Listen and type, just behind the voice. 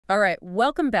All right,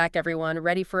 welcome back, everyone.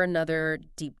 Ready for another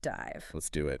deep dive. Let's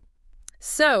do it.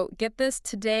 So, get this.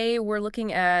 Today, we're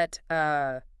looking at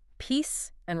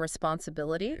peace and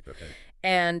responsibility. Okay.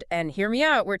 And hear me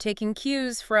out. We're taking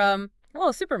cues from,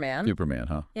 Superman. Superman,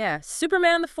 huh? Yeah,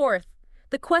 Superman the Fourth.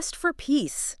 The Quest for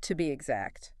Peace, to be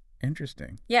exact.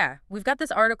 Interesting. Yeah, we've got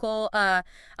this article, A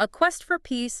Quest for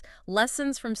Peace,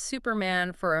 Lessons from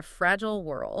Superman for a Fragile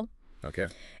World. Okay.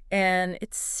 And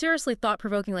it's seriously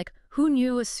thought-provoking, like, who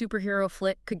knew a superhero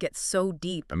flick could get so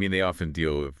deep? I mean, they often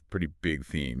deal with pretty big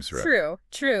themes, right?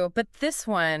 True. But this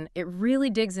one, it really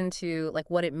digs into, like,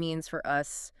 what it means for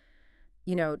us,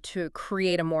 to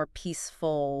create a more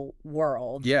peaceful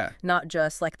world. Yeah. Not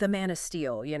just, like, the Man of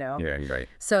Steel, Yeah, you're right.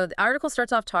 So the article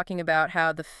starts off talking about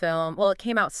how the film, it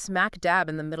came out smack dab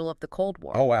in the middle of the Cold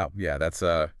War. Oh, wow. Yeah, that's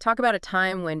Talk about a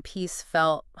time when peace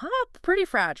felt pretty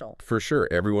fragile. for sure.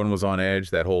 Everyone was on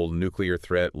edge, that whole nuclear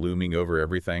threat looming over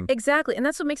everything. Exactly. And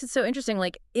that's what makes it so interesting.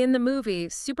 Like, in the movie,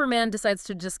 Superman decides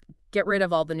to just get rid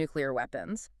of all the nuclear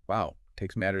weapons. Wow.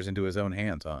 Takes matters into his own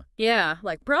hands, huh? Yeah,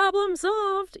 like, problem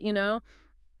solved,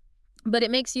 But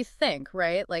it makes you think,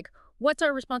 right? Like, what's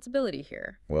our responsibility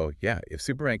here? Well, yeah, if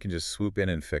Superman can just swoop in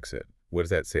and fix it, what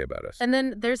does that say about us? And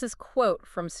then there's this quote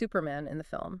from Superman in the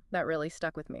film that really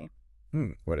stuck with me.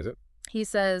 What is it? He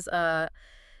says,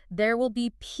 there will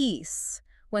be peace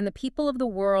when the people of the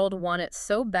world want it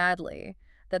so badly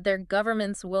that their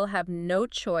governments will have no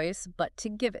choice but to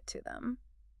give it to them.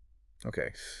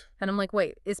 Okay. And I'm like,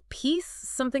 wait, is peace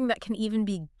something that can even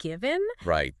be given?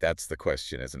 Right, that's the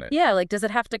question, isn't it? Yeah, like, does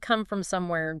it have to come from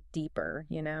somewhere deeper,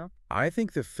 I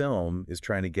think the film is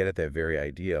trying to get at that very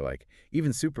idea. Like,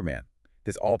 even Superman,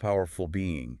 this all-powerful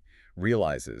being,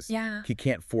 realizes he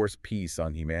can't force peace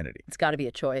on humanity. It's got to be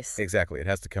a choice. Exactly. It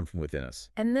has to come from within us.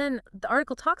 And then the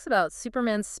article talks about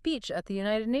Superman's speech at the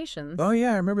United Nations. Oh,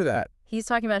 yeah, I remember that. He's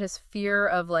talking about his fear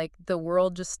of, like, the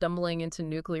world just stumbling into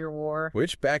nuclear war.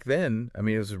 Which back then, I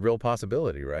mean, it was a real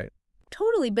possibility, right?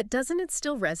 Totally, but doesn't it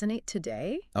still resonate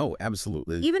today? Oh,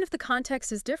 absolutely. Even if the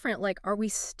context is different, like, are we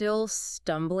still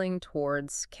stumbling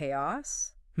towards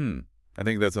chaos? I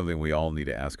think that's something we all need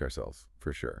to ask ourselves,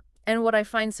 for sure. And what I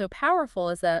find so powerful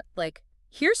is that, like,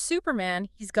 here's Superman,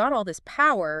 he's got all this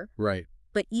power, Right.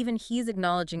 but even he's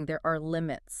acknowledging there are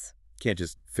limits. Can't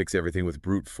just fix everything with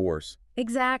brute force.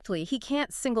 Exactly. He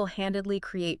can't single-handedly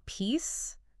create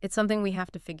peace. It's something we have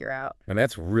to figure out. And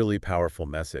that's a really powerful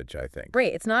message, I think.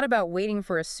 Right. It's not about waiting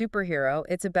for a superhero.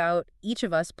 It's about each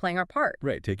of us playing our part.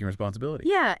 Right, taking responsibility.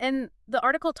 Yeah, and the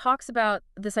article talks about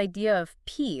this idea of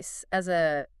peace as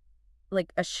a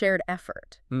shared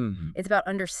effort. It's about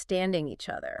understanding each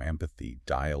other. Empathy,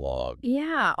 dialogue.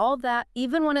 Yeah, all that,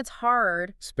 even when it's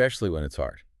hard. Especially when it's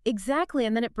hard. Exactly,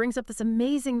 and then it brings up this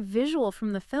amazing visual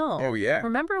from the film. Oh, yeah.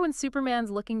 Remember when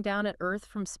Superman's looking down at Earth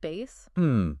from space?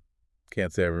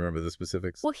 Can't say I remember the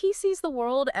specifics. Well, he sees the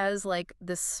world as, like,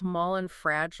 this small and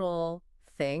fragile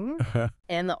thing,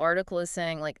 and the article is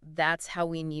saying, like, that's how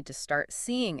we need to start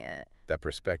seeing it. That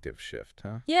perspective shift,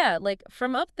 huh? Yeah, like,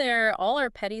 from up there, all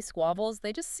our petty squabbles,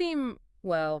 they just seem,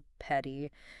 petty.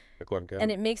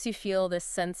 And it makes you feel this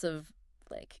sense of,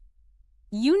 like,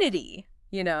 unity,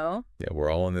 Yeah, we're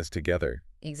all in this together.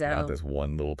 Exactly. Not this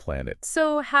one little planet.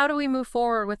 So how do we move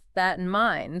forward with that in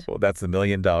mind? Well, that's the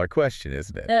million-dollar question,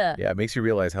 isn't it? Yeah. Yeah, it makes you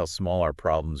realize how small our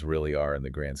problems really are in the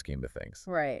grand scheme of things.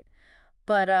 Right.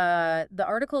 But the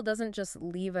article doesn't just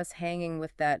leave us hanging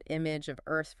with that image of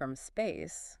Earth from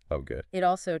space. Oh, good. It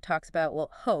also talks about,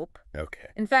 hope. Okay.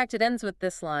 In fact, it ends with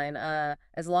this line,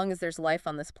 as long as there's life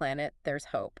on this planet, there's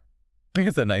hope. I think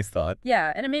it's a nice thought.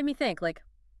 Yeah, and it made me think, like,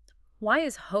 why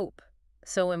is hope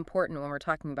so important when we're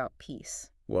talking about peace?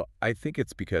 Well, I think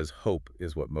it's because hope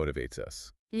is what motivates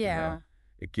us. Yeah.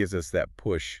 It gives us that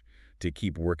push to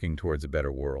keep working towards a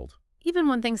better world. Even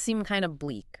when things seem kind of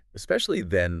bleak. Especially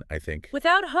then, I think.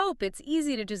 Without hope, it's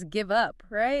easy to just give up,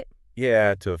 right?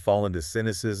 Yeah, to fall into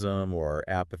cynicism or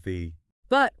apathy.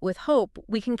 But with hope,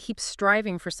 we can keep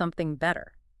striving for something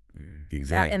better.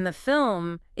 Exactly. In the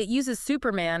film, it uses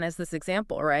Superman as this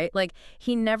example, right? Like,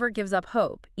 he never gives up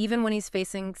hope, even when he's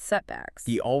facing setbacks.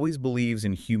 He always believes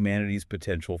in humanity's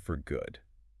potential for good.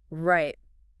 Right.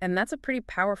 And that's a pretty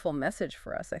powerful message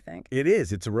for us, I think. It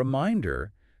is. It's a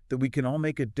reminder that we can all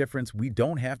make a difference. We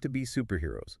don't have to be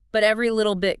superheroes. But every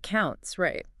little bit counts,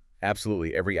 right?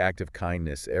 Absolutely. Every act of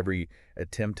kindness, every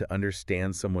attempt to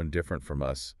understand someone different from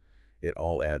us, it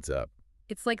all adds up.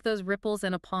 It's like those ripples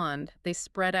in a pond. They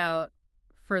spread out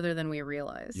further than we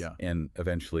realize. Yeah. And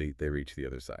eventually they reach the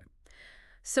other side.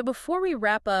 So before we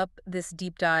wrap up this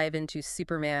deep dive into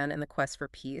Superman and the quest for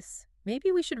peace,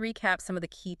 maybe we should recap some of the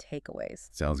key takeaways.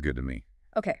 Sounds good to me.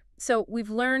 Okay, so we've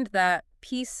learned that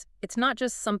peace, it's not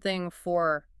just something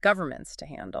for governments to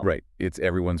handle. Right. It's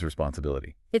everyone's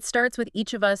responsibility. It starts with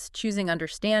each of us choosing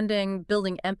understanding,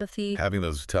 building empathy. Having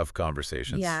those tough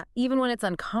conversations. Yeah, even when it's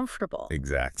uncomfortable.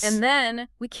 Exact. And then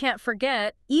we can't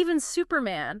forget, even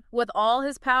Superman, with all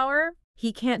his power,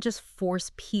 he can't just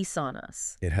force peace on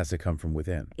us. It has to come from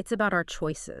within. It's about our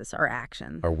choices, our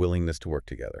actions. Our willingness to work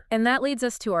together. And that leads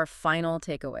us to our final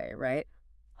takeaway, right?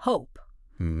 Hope.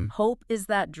 Hope is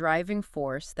that driving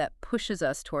force that pushes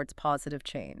us towards positive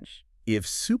change. If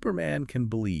Superman can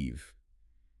believe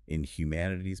in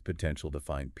humanity's potential to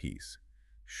find peace,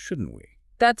 shouldn't we?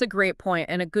 That's a great point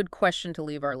and a good question to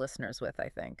leave our listeners with, I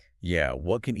think. Yeah,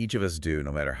 what can each of us do,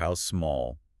 no matter how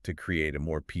small, to create a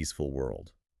more peaceful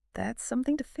world? That's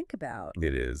something to think about.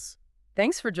 It is.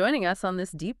 Thanks for joining us on this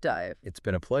deep dive. It's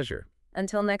been a pleasure.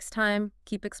 Until next time,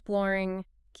 keep exploring,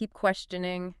 keep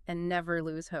questioning, and never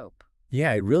lose hope.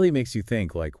 Yeah, it really makes you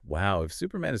think, like, wow, if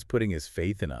Superman is putting his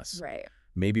faith in us, Right.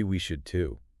 maybe we should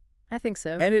too. I think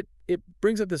so. And it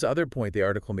brings up this other point the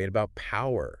article made about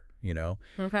power, you know?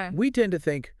 Okay. We tend to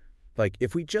think, like,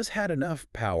 if we just had enough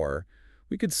power,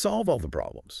 we could solve all the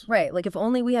problems. Right, like if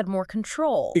only we had more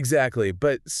control. Exactly,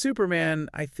 but Superman,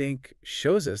 I think,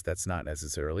 shows us that's not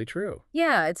necessarily true.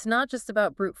 Yeah, it's not just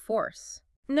about brute force.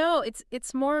 No,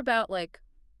 it's more about, like,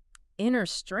 inner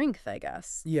strength, I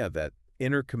guess. Yeah, that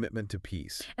inner commitment to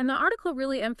peace. And the article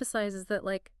really emphasizes that,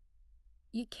 like,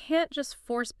 you can't just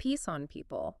force peace on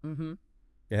people.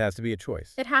 It has to be a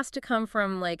choice. It has to come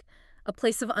from, like, a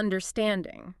place of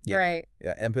understanding, Yeah. right?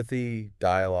 Yeah, empathy,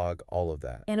 dialogue, all of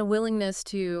that. And a willingness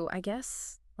to, I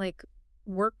guess, like,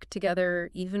 work together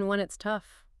even when it's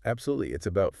tough. Absolutely. It's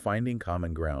about finding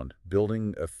common ground,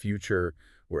 building a future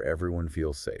where everyone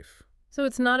feels safe. So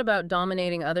it's not about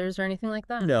dominating others or anything like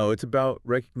that? No, it's about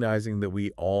recognizing that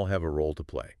we all have a role to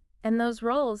play. And those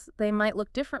roles, they might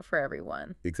look different for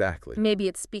everyone. Exactly. Maybe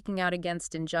it's speaking out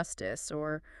against injustice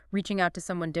or reaching out to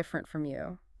someone different from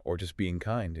you. Or just being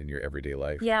kind in your everyday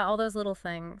life. Yeah, all those little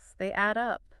things, they add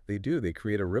up. They do. They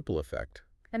create a ripple effect.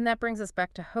 And that brings us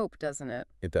back to hope, doesn't it?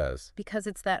 It does. Because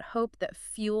it's that hope that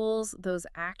fuels those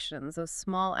actions, those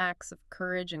small acts of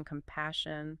courage and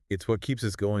compassion. It's what keeps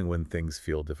us going when things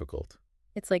feel difficult.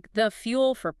 It's like the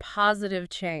fuel for positive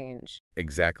change.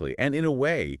 Exactly. And in a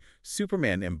way,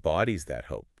 Superman embodies that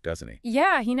hope, doesn't he?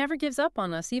 Yeah, he never gives up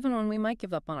on us, even when we might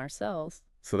give up on ourselves.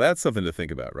 So that's something to think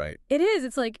about, right? It is.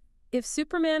 It's like, if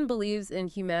Superman believes in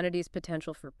humanity's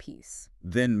potential for peace,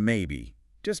 Then maybe,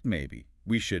 just maybe,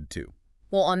 we should too.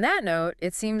 well, on that note,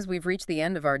 it seems we've reached the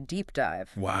end of our deep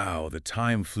dive. Wow, the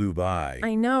time flew by.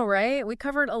 I know, right? We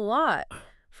covered a lot.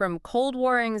 From Cold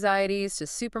War anxieties to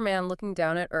Superman looking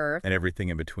down at Earth. And everything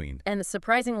in between. And the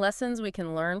surprising lessons we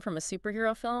can learn from a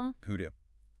superhero film. Who knew?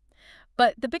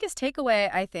 But the biggest takeaway,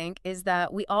 I think, is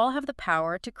that we all have the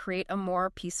power to create a more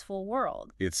peaceful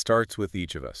world. It starts with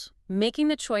each of us. Making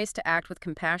the choice to act with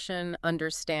compassion,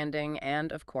 understanding,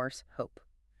 and, of course, hope.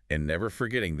 And never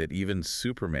forgetting that even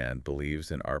Superman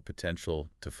believes in our potential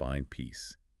to find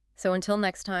peace. So until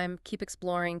next time, keep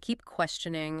exploring, keep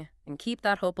questioning, and keep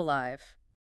that hope alive.